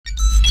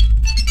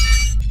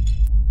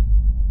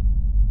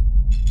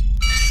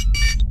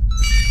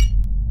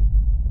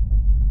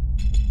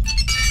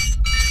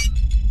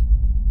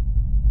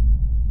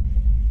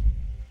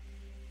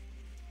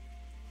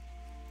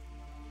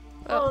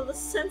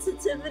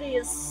gravity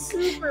is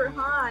super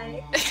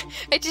high.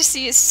 I just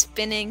see you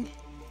spinning.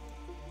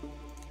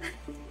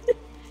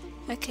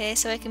 Okay,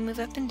 so I can move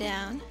up and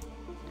down.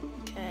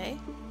 Okay.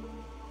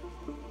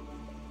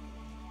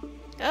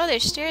 Oh,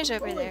 there's stairs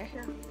over there. Cow.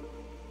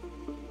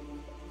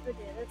 Okay,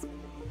 that's good.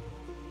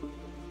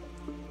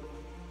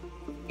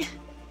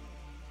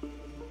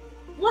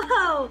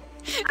 Whoa!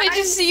 I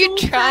just see you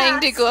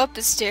trying to go up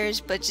the stairs,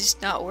 but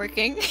just not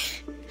working.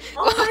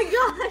 Oh my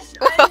gosh!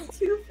 I'm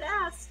too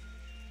fast!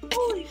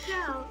 Holy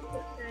cow!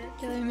 Okay.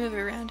 Yeah, let me move it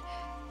around.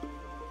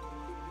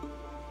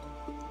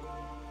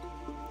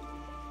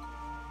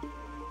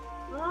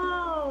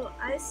 Oh,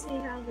 I see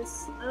how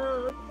this...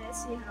 Oh, okay, I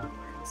see how it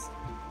works.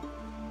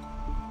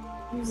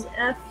 Use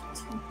F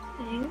to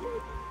ping.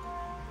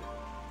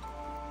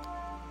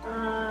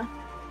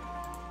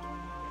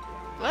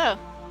 Whoa.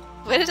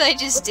 What did I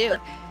just do?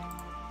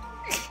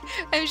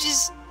 I was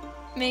just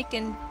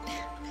making...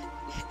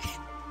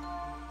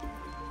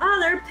 Oh,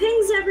 there are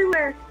pings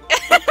everywhere!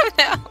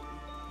 No.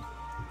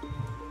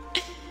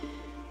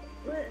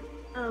 What?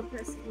 Oh,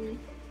 press E.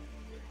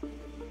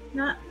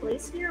 Not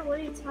place here? What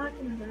are you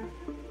talking about?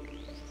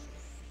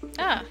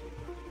 Ah.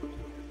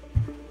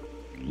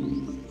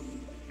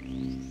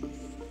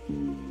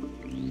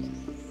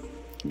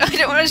 I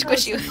don't want to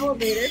squish you.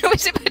 Elevator. I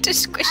was about to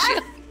squish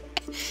you.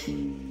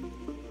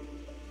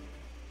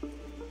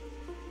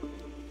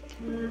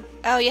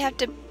 Oh, you have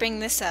to bring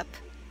this up.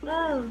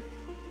 Oh.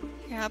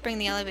 Here, I'll bring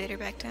the elevator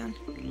back down.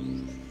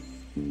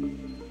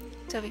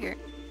 It's over here.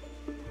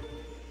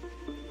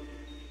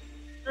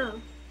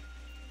 Oh.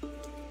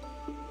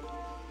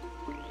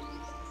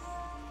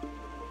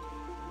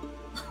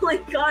 Oh my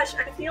gosh,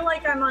 I feel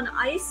like I'm on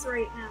ice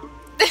right now.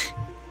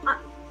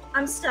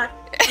 I'm stuck.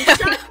 I'm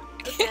stuck.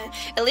 Okay.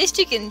 At least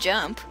you can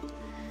jump.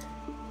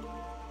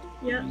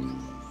 Yep.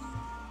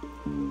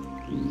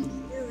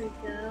 There we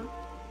go.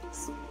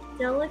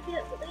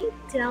 Delicately,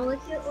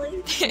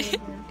 delicately. There we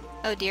go.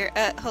 Oh dear,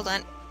 hold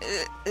on.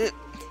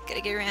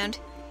 Gotta get around.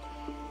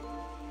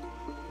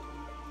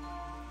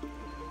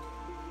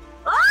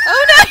 Ah!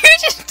 Oh no, you're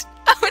just...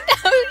 Oh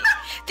no!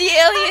 The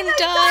alien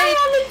died!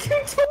 On the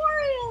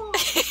tutorial!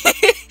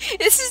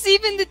 This is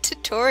even the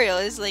tutorial,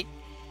 is like...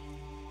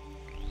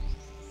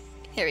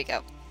 Here we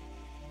go.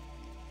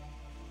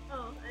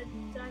 Oh, I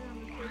died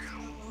on the first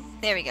level.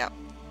 There we go.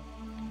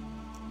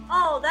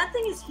 Oh, that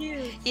thing is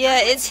huge. Yeah,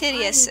 it's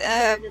hideous. I'm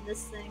compared to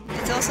this thing.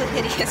 It's also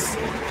hideous.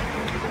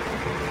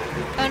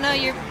 Oh no,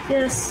 you're...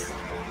 Yes.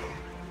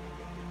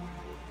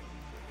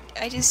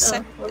 I just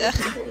suck. Oh,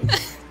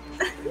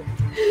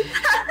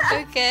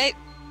 Okay.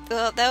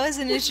 Well, that was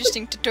an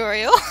interesting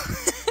tutorial.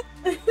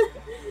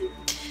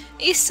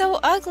 He's so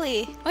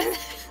ugly.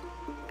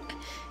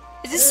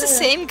 Is this the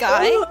same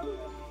guy?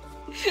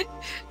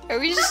 Are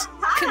we just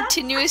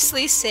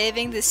continuously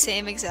saving the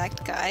same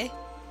exact guy?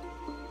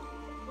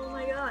 Oh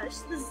my gosh,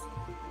 this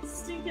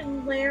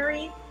stinking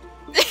Larry.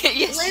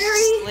 Yes,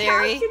 Larry,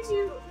 Larry. how could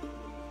you...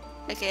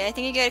 Okay, I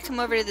think you gotta come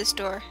over to this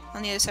door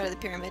on the other side of the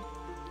pyramid.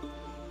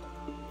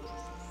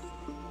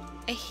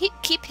 I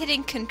keep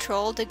hitting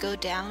control to go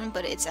down,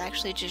 but it's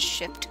actually just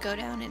shift to go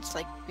down. It's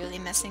like really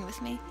messing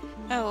with me.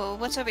 Oh,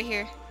 what's over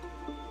here?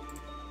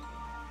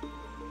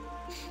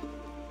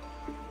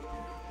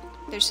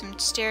 There's some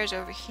stairs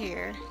over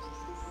here.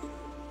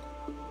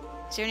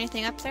 Is there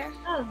anything up there?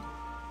 Oh.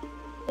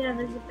 Yeah,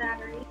 there's a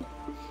battery.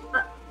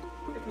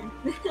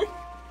 Okay.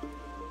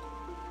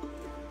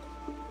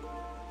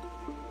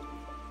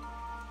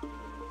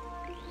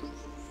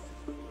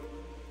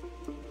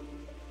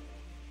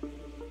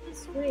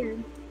 It's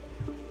weird.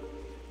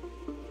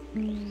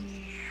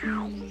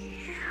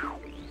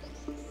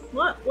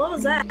 What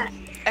was that?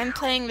 I'm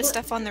playing with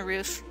stuff on the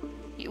roof.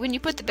 When you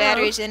put the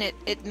batteries in,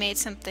 it made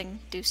something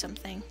do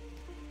something.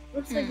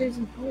 Looks like there's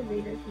an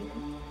elevator here.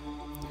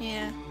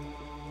 Yeah.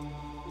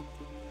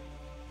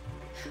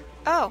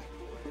 Oh!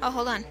 Oh,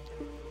 hold on.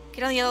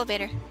 Get on the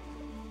elevator.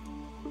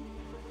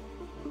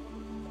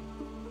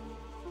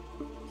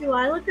 Do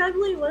I look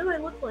ugly? What do I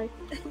look like?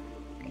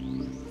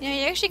 Yeah,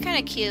 you're actually kind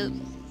of cute.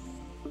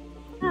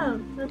 Oh,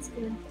 that's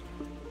good.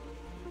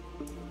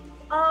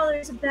 Oh,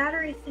 there's a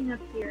battery thing up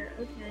here.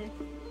 Okay.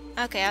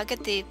 Okay, I'll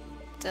get the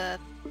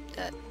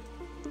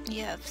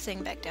yeah,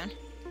 thing back down.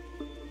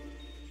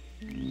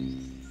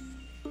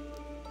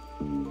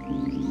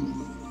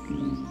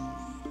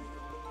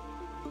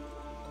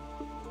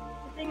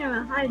 I think I'm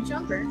a high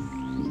jumper.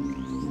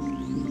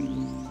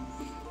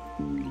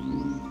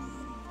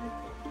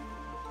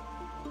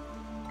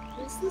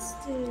 Does this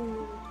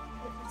do...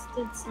 This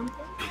did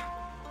something?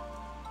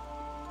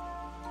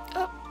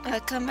 Oh,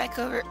 come back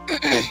over.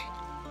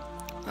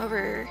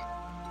 Over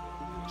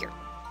here.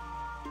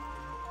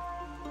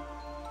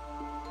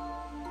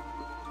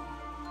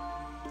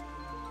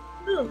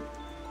 Ooh.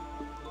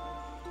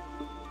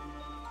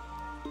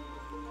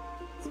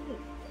 It's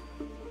good.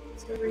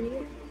 It's over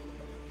here.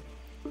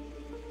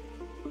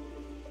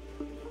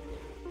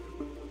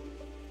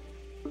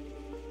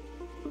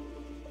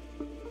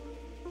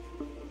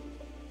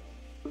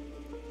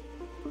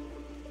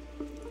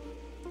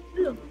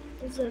 Ooh,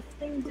 there's a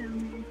thing down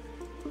there.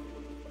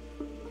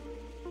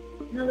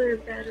 Another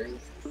battery.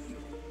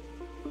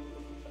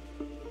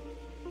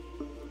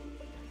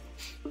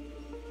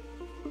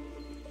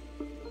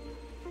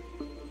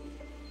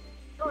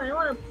 Oh, I don't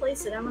want to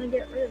place it. I want to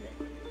get rid of it.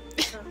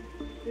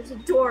 There's a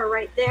door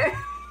right there.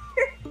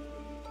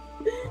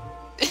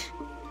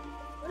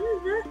 What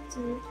did that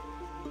do?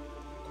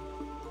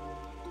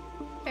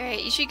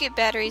 Alright, you should get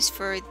batteries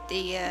for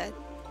the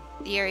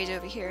areas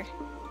over here.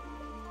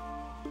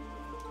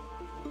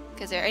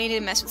 Because I need to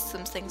mess with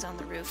some things on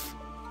the roof.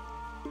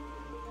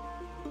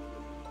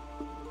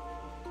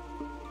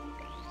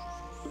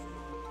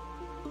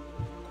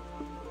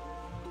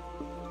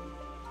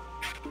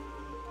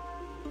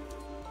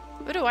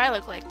 What do I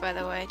look like, by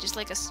the way? Just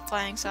like a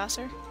flying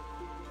saucer?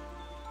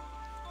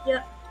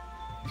 Yep.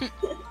 Okay,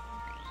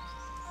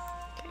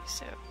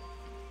 so...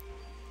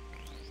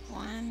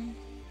 1...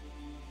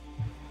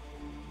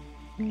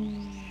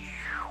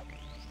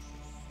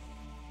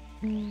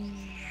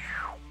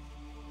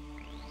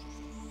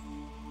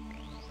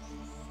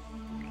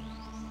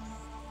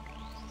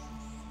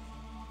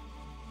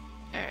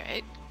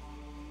 Alright.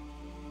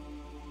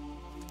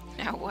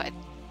 Now what?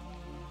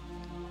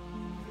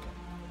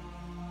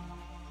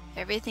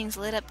 Everything's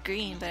lit up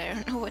green, but I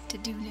don't know what to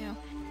do now.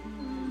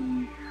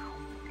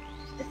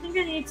 I think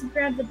I need to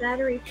grab the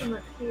battery from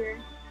up here.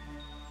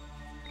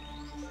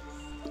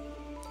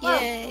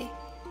 Yay!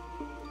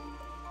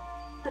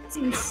 That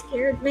scene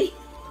scared me.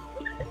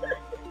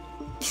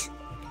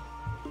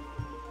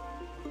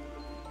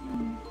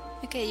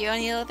 Okay, you on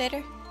the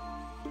elevator?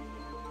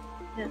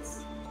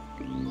 Yes.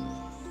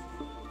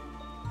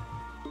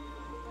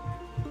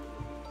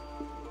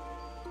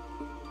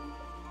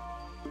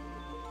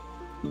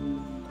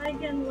 Hi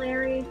again,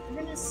 Larry. For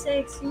goodness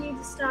sakes, you need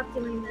to stop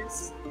doing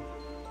this.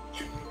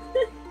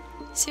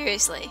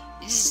 Seriously,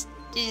 you just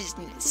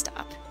need to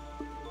stop.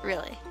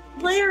 Really.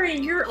 Larry,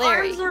 your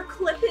Larry. arms are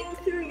clipping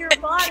through your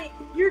body.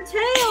 Your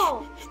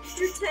tail!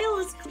 Your tail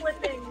is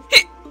clipping.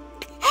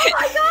 Oh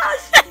my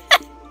gosh!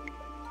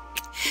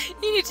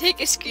 You need to take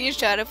a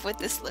screenshot of what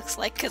this looks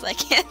like, because I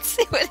can't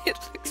see what it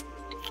looks like.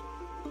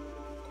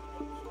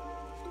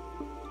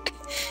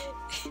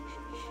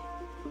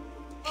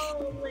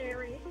 Oh,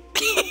 Larry.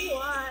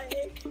 Why?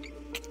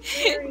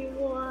 Larry,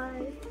 why?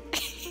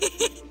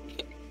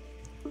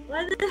 Why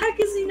the heck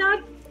is he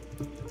not...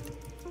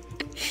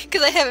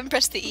 Because I haven't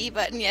pressed the E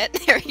button yet.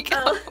 There we go.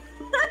 Oh.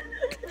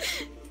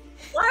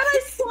 Why am I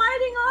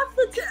sliding off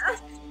the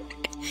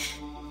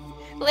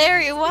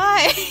Larry,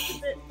 why? It's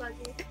a bit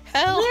buggy.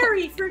 Help.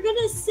 Larry, for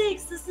goodness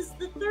sakes, this is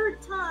the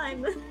third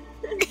time.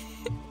 I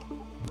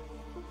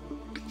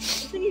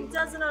think he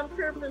does it on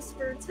purpose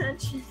for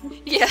attention.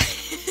 Yeah.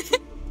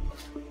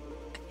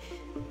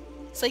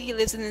 It's like he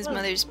lives in his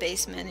mother's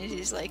basement and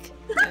he's like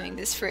doing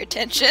this for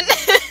attention.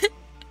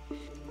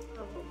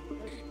 Oh,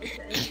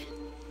 okay.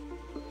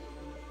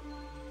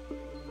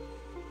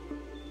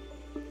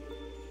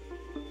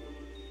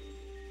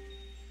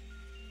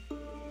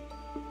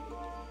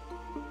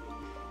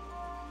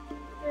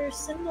 There are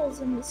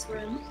symbols in this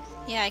room.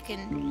 Yeah, I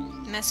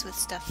can mess with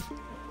stuff.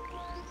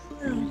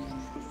 Oh.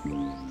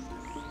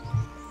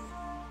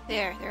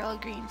 There, they're all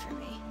green for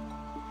me.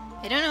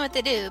 I don't know what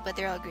they do, but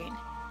they're all green.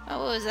 Oh,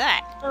 what was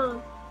that?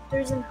 Oh,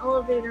 there's an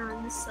elevator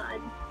on this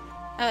side.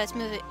 Oh, it's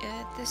moving.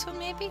 This one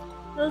maybe?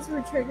 Those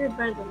were triggered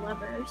by the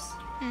levers.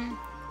 Hmm.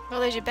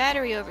 Well, there's a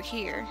battery over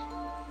here.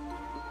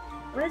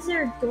 Why is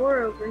there a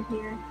door over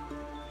here?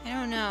 I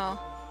don't know.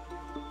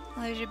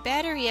 Well, there's a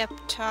battery up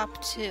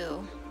top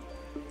too.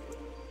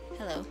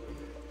 Hello.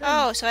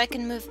 Oh, so I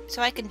can move.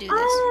 So I can do this.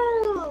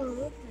 Oh!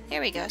 Okay.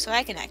 There we go. So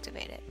I can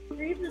activate it.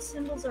 3 of the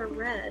symbols are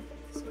red,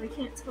 so I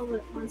can't tell what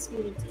it wants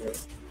me to do.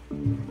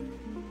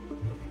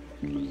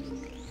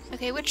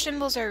 Okay, which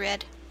symbols are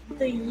red?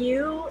 The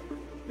U,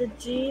 the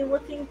G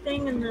looking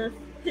thing, and the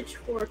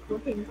pitchfork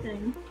looking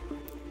thing.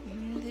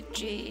 The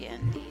G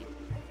and the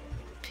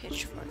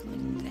pitchfork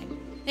looking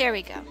thing. There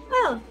we go.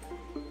 Oh!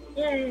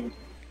 Yay!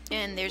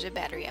 And there's a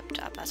battery up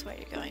top. That's why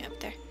you're going up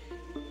there.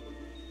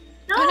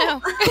 No! Oh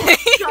no!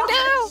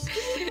 Oh,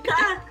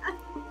 gosh.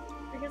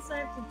 I guess I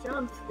have to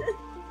jump.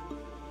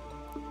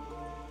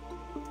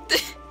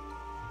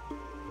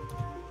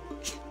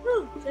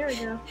 Whew, there we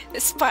go. The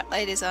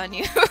spotlight is on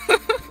you.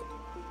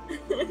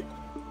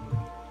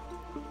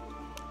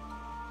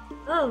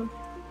 Oh.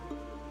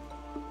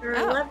 There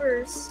are Oh.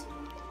 levers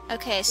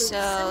Okay, with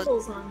so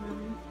symbols on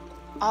them.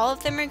 all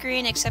of them are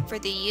green except for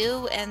the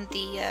U and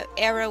the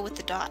arrow with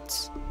the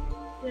dots.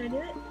 Did I do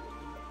it?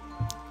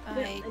 I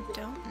did.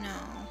 don't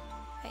know.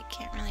 I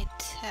can't really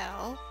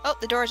tell. Oh,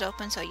 the door's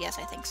open, so yes,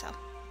 I think so.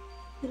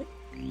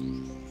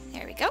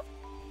 There we go.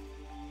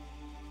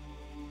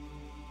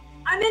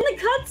 I'm in the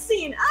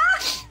cutscene!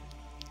 Ah!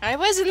 I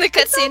was in the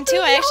cutscene too.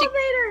 I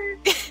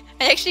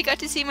I actually got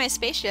to see my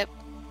spaceship.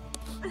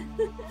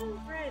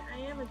 Right, I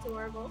am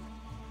adorable.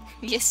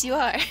 Yes, you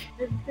are.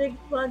 With big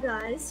bug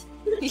eyes.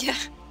 Yeah.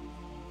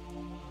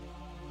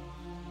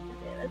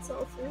 Okay, that's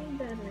all 3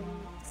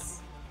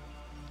 batteries.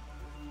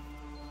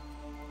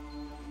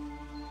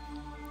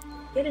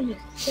 Get in here,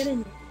 get in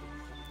here.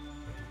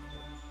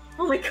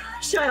 Oh my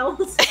gosh, I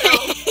almost fell.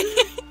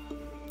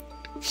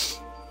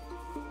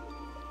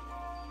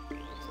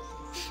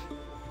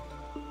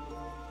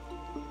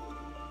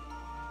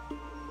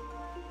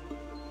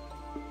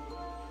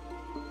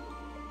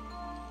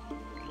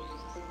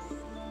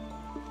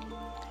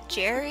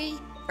 Jerry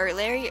or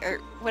Larry or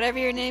whatever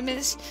your name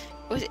is.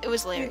 It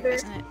was Larry,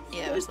 wasn't it?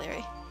 Yeah, it was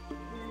Larry.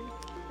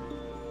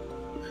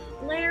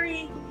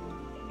 Larry,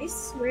 I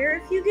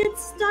swear if you get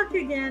stuck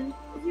again,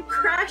 if you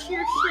crash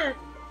your ship.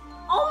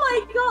 Oh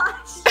my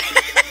gosh!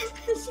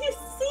 Did you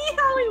see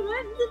how he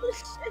went into the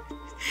ship?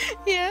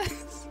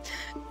 Yes.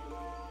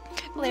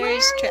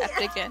 Larry's trapped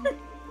again.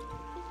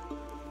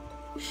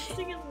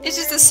 It's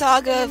just the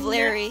saga of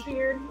Larry.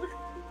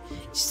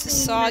 It's the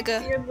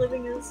saga.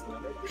 Living in his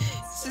mother.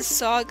 It's the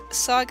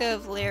saga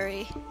of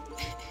Larry.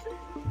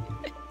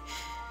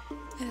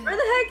 Where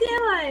the heck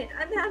am I?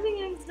 I'm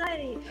having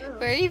anxiety. Oh.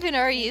 Where even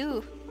are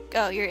you?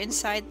 Oh, you're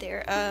inside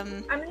there.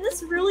 I'm in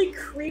this really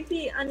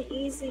creepy,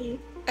 uneasy.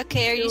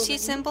 Okay, are you building. see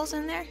symbols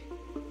in there?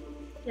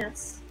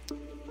 Yes.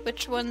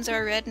 Which ones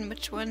are red and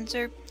which ones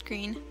are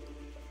green?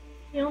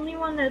 The only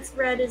one that's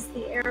red is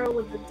the arrow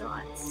with the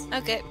dots.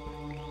 Okay.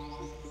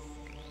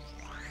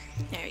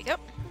 There you go.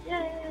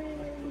 Yay!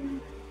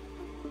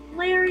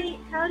 Larry,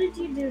 how did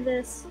you do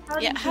this?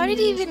 How did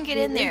you even get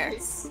in there?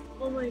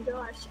 Oh my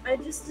gosh, I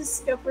just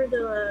discovered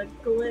a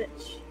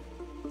glitch.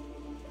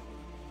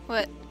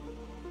 What?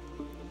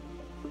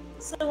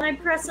 So when I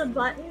press a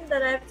button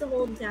that I have to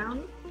hold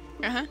down.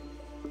 Uh-huh.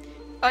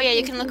 Oh yeah,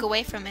 you can look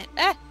away from it.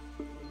 Ah!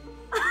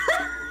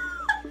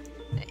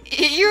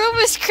 You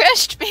almost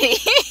crushed me!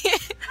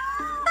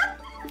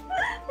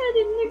 I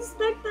didn't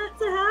expect that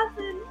to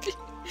happen.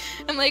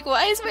 I'm like,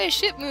 why is my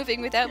ship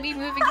moving without me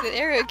moving the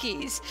arrow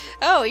keys?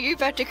 Oh, you're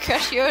about to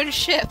crush your own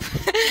ship.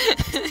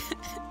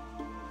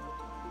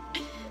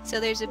 So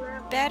there's a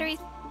battery.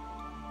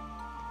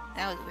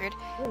 That was weird.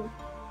 Ooh.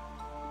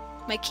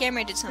 My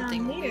camera did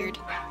something weird.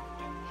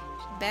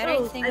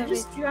 Battery thing I over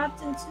just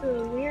dropped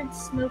into a weird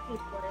smoky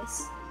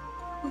place.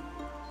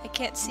 I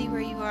can't see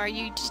where you are.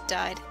 You just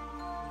died.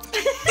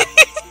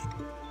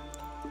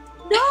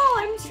 No,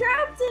 I'm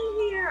trapped in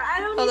here. I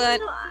don't Hold even on.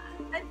 know.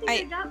 I think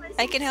I got myself.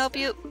 I can help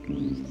you.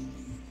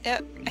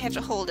 Yep, I have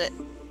to hold it.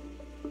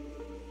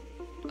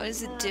 What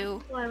does it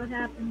do? Why? What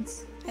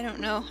happens? I don't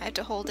know. I have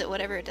to hold it,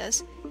 whatever it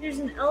does. There's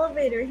an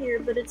elevator here,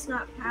 but it's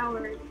not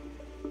powered.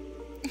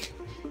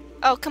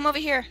 Oh, come over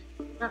here.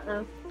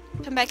 Uh-oh.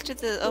 Come back to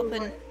the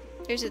open.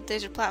 What?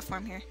 There's a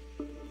platform here.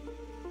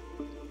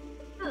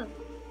 Oh.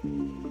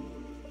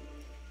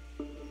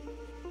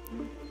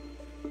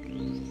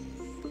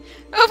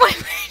 Oh my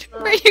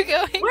word! Where are you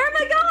going? Where am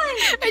I going?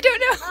 I don't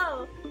know.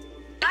 Oh.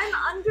 I'm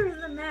under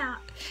the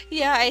map.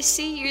 Yeah, I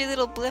see your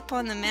little blip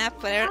on the map,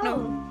 but I don't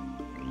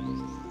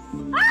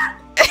know. Ah!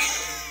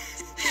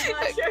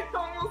 Gosh, I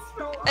almost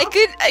fell off.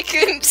 I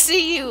couldn't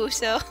see you,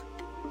 so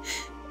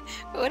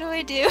what do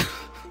I do?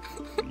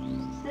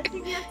 I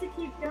think you have to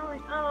keep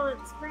going. Oh,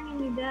 it's bringing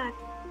me back.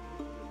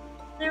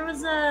 There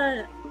was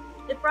a...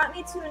 It brought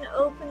me to an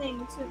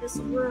opening to this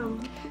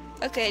room.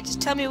 Okay, just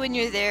tell me when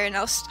you're there and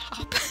I'll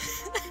stop.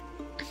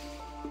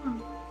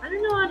 I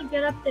don't know how to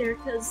get up there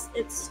because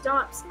it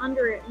stops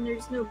under it and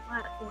there's no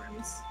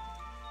platforms.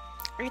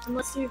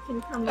 Unless you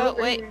can come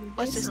over wait, here and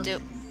what's this do?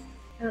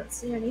 I don't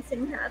see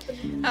anything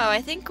happening. Oh,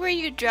 I think where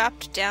you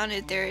dropped down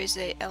there is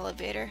a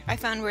elevator. I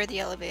found where the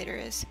elevator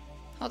is.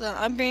 Hold on,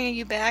 I'm bringing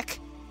you back.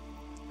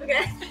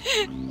 Okay.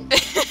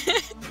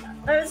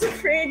 I was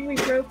afraid we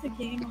broke the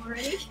game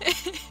already.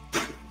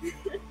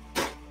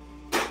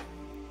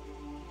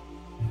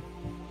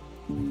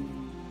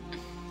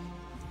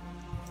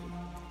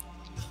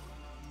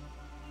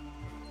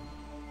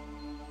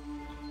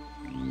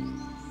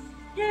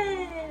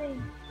 Yay!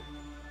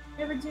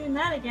 Never doing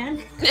that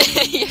again.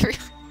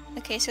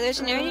 Okay, so there's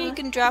an area you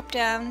can drop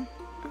down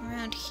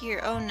around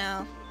here. Oh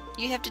no.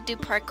 You have to do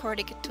parkour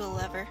to get to a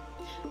lever.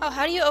 Oh,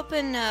 how do you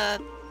open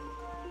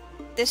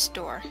this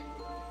door?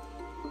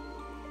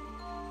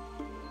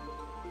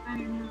 I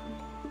don't know.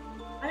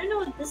 I don't know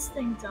what this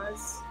thing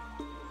does.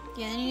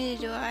 Yeah,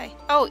 neither do I.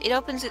 Oh, it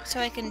opens it so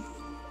I can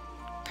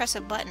press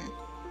a button.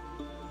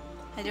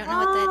 I don't know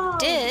what that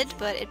did,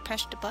 but it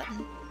pressed a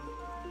button.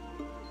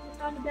 I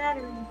found a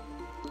battery.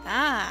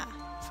 Ah,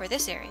 for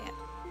this area.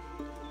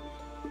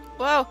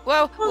 Whoa,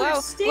 whoa, Oh, whoa,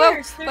 there's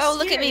stairs. There's whoa,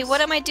 look at me. stairs.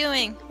 What am I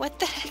doing? What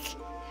the heck?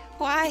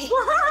 Why?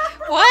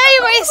 Why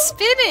am I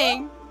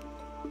spinning?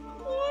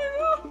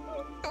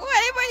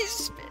 Why am I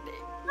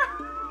spinning?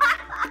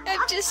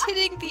 I'm just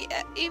hitting the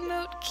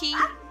emote key.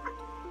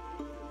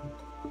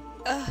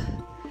 I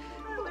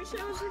wish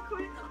I was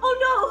recording. Oh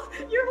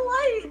no! Your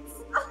lights!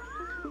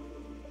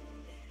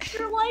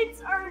 Your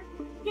lights are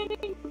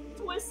getting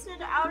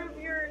twisted out of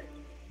your...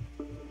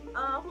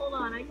 hold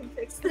on, I can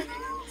fix this.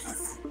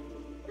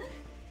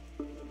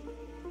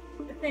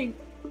 I think.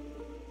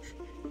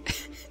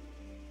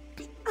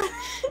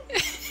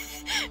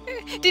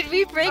 Did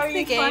we break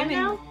the game? Fine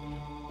now?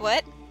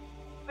 What?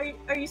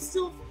 Are you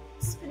still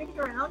spinning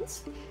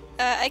around?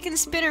 I can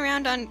spin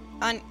around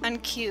on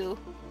Q.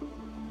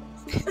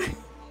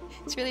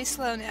 It's really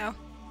slow now.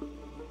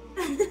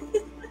 I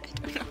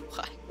don't know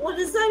why. What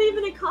does that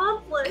even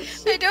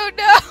accomplish? I don't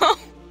know.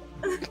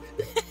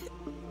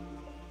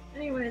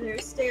 Anyway,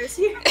 there's stairs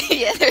here.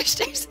 Yeah, there's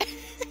stairs.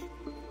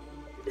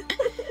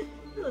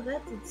 Oh,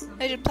 that did something.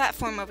 There's a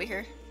platform over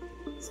here.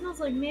 It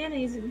smells like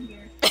mayonnaise in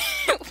here.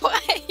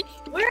 Why?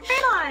 Where am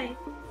I?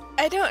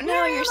 I don't know.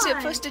 Where You're am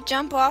supposed to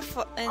jump off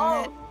and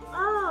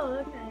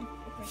Oh, okay.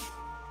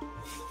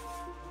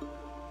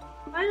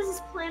 Why does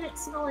this planet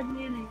smell like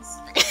mayonnaise?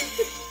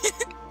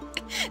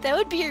 That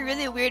would be a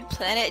really weird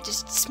planet. It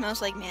just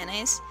smells like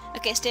mayonnaise.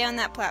 Okay, stay on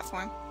that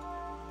platform.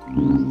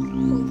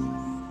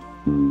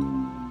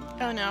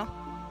 Oh no.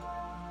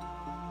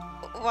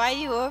 Why are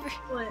you over?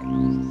 What?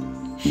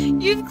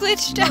 You've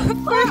glitched out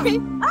for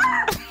me.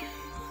 Ah!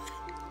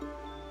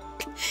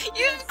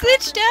 You've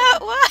glitched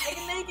out. Why? I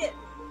can make it.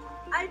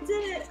 I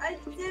did it.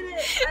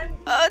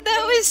 Oh,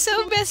 that was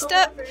so messed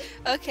up.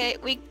 Okay,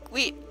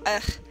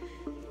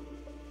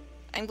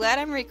 I'm glad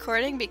I'm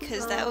recording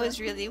because that was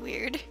really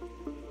weird.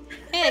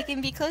 Hey, I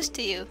can be close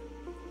to you.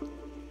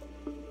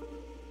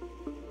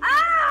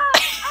 Ah!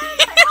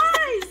 My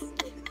eyes!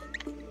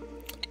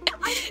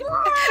 I'm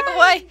blind!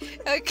 Why?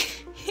 Okay.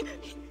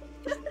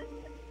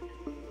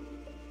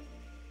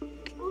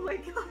 Oh my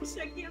gosh,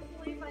 I can't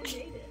believe I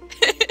made it.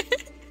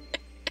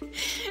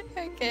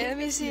 Okay, let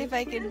me see if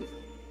I can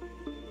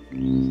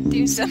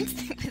do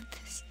something with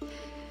this.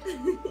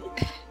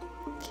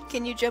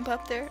 Can you jump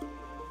up there?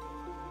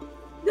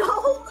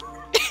 No!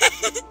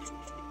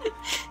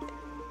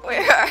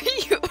 Where are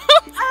you?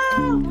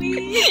 Oh,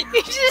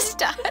 You just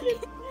died.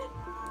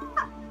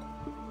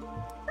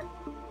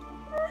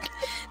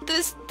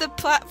 The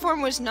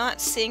platform was not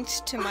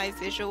synced to my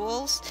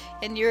visuals,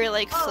 and you're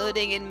like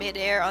floating in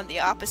midair on the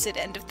opposite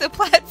end of the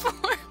platform.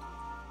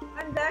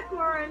 I'm back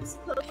where I'm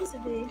supposed to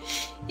be.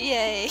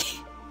 Yay.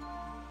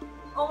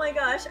 Oh my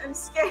gosh, I'm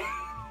scared.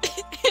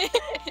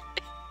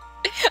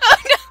 Oh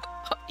no!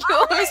 You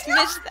almost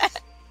missed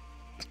that.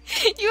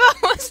 You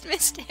almost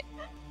missed it.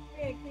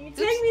 Okay, can you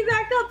take me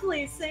back up,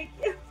 please? Thank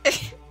you.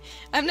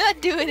 I'm not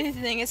doing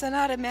anything. It's an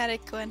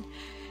automatic one.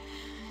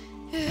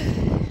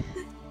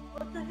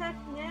 What the heck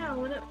now?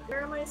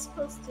 Where am I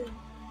supposed to?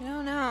 I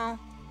don't know.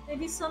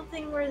 Maybe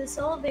something where this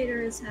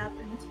elevator has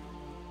happened.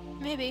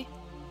 Maybe.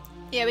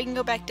 Yeah, we can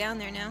go back down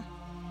there now.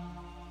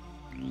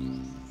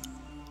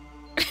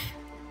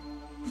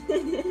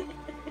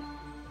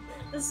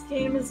 This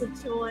game is a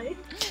joy.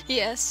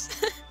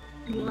 Yes.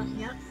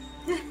 Yep.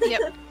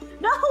 Yep.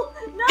 No!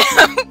 No!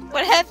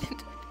 What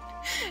happened?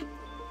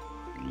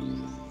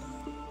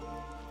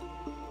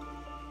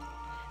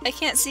 I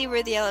can't see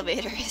where the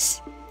elevator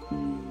is.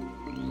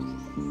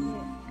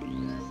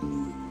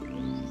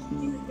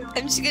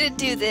 I'm just gonna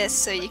do this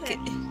so you can.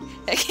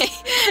 Okay.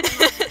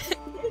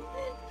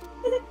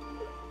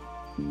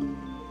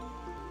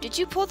 Did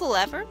you pull the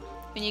lever?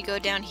 When you go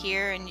down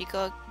here and you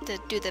go to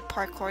do the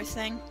parkour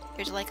thing,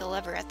 there's like a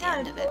lever at the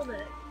end of it. I pulled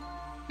it.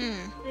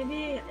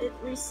 Maybe it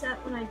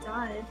reset when I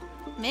died.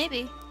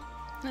 Maybe.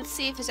 Let's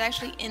see if it's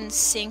actually in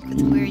sync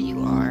with where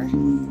you are.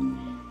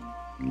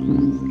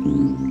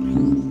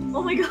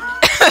 Oh my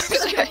god! I'm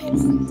sorry. I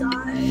almost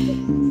died.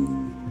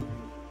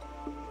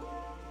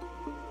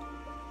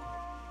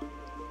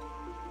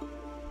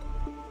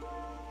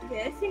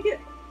 Okay, I think it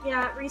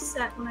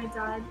reset when I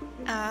died.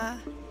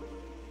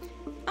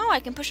 Oh, I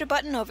can push a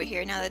button over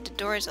here now that the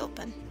door is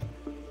open.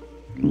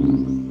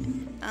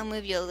 I'll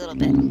move you a little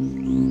bit.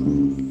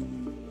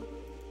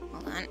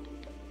 Hold on.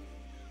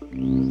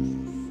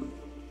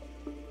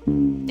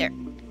 There.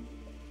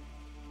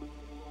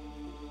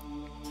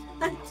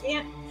 I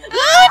can't.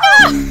 Oh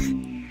no!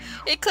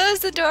 It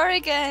closed the door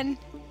again.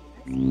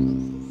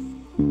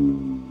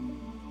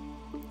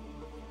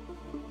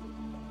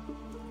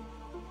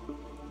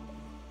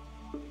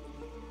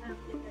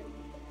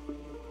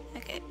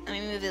 Okay, let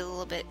me move it a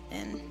little bit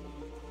in.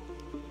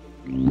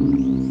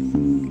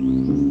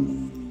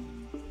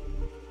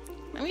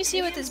 Let me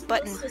see what this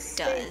button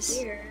does.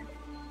 Here.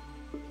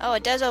 Oh,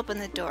 it does open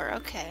the door,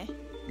 okay.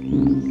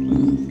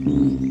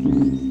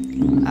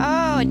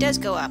 Oh, it does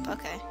go up,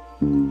 okay.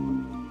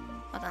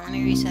 Hold on, let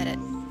me reset it.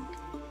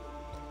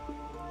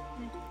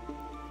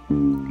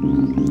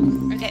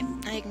 Okay,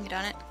 now you can get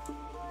on it.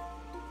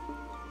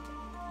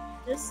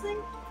 This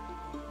thing?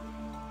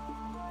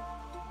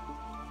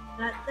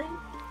 That thing?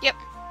 Yep.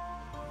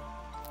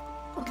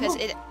 Because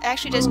it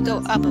actually does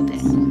go up a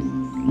bit.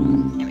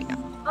 There we go.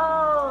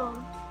 Oh.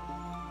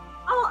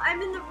 Oh,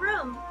 I'm in the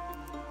room.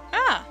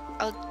 Ah!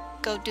 I'll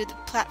go do the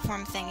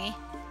platform thingy.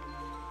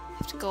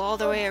 Have to go all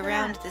the way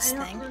around this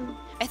thing.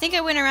 I think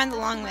I went around the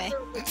long way.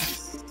 I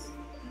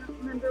don't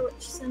remember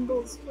which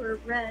symbols were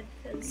red,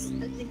 because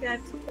I think I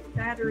have to put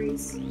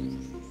batteries.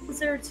 Because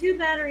there are 2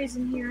 batteries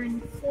in here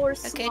and 4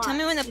 slots. Okay, tell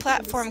me when the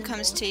platform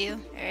comes to you.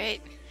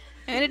 Alright.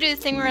 I'm gonna do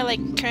the thing where I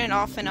like turn it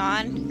off and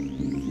on.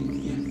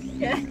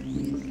 Okay.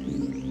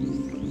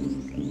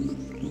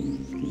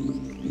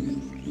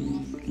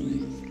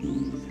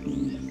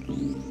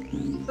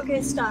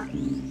 Okay, stop.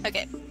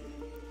 Okay.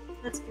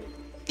 That's good.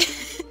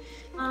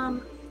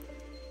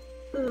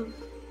 Ooh.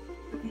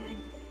 Okay.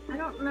 I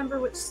don't remember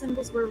which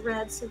symbols were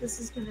red, so this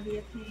is gonna be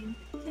a pain.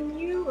 Can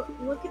you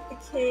look at the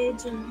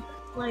cage and,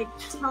 like,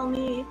 tell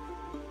me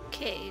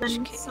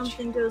when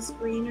something goes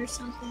green or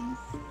something?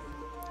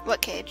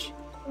 What cage?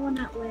 The one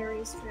that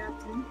Larry's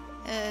trapped in.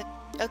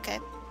 Okay.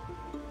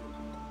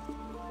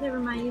 Never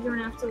mind, you don't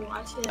have to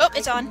watch it. Oh,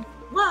 it's on.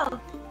 Whoa!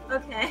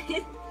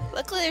 Okay.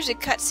 Luckily there's a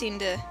cutscene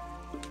to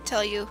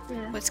tell you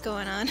what's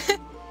going on.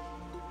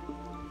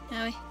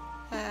 Now,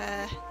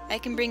 I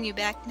can bring you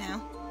back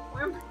now.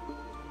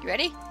 You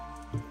ready?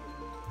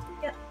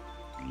 Yep.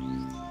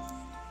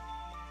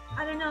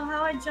 I don't know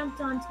how I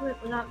jumped onto it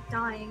without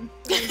dying,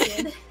 but I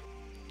did.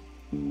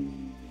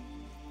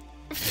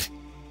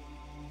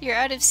 You're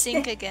out of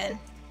sync again.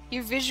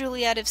 You're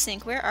visually out of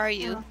sync. Where are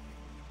you? Oh.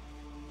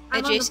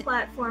 I'm on the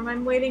platform.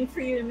 I'm waiting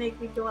for you to make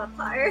me go up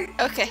higher.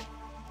 Okay.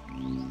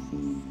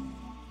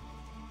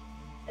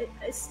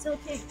 I still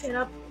can't get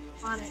up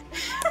on it.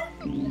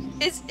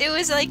 It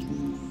was like...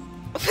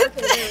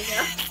 Okay, there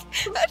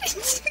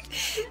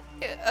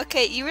we go.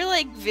 Okay, you were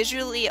like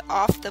visually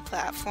off the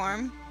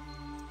platform.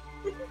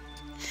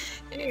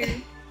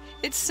 Weird.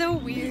 It's so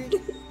weird.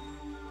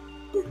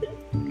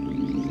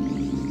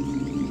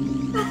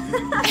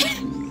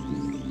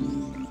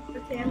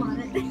 Okay, I'm on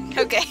it.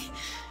 Okay.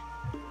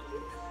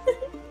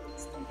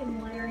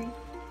 Stinking Larry.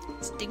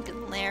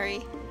 Stinking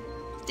Larry.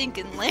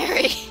 Stinking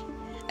Larry.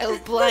 I will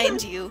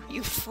blind you,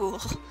 you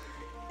fool.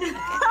 Okay.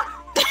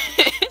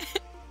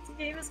 This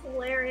game is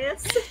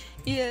hilarious.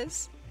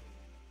 Yes.